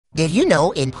Did you know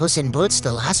in Puss in Boots: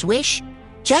 The Last Wish,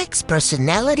 Jack's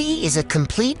personality is a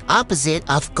complete opposite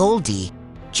of Goldi.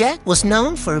 Jack was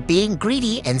known for being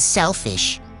greedy and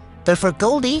selfish, but for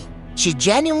Goldi, she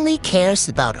genuinely cares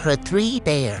about her three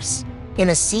bears. In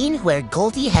a scene where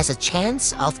Goldi has a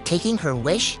chance of taking her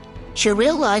wish, she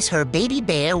realized her baby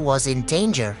bear was in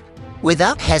danger.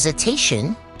 Without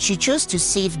hesitation, she chose to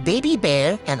save baby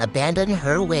bear and abandon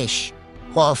her wish.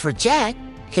 While for Jack,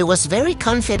 he was very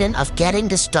confident of getting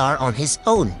the star on his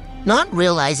own, not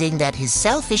realizing that his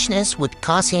selfishness would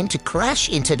cause him to crash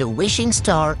into the wishing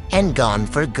star and gone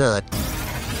for good.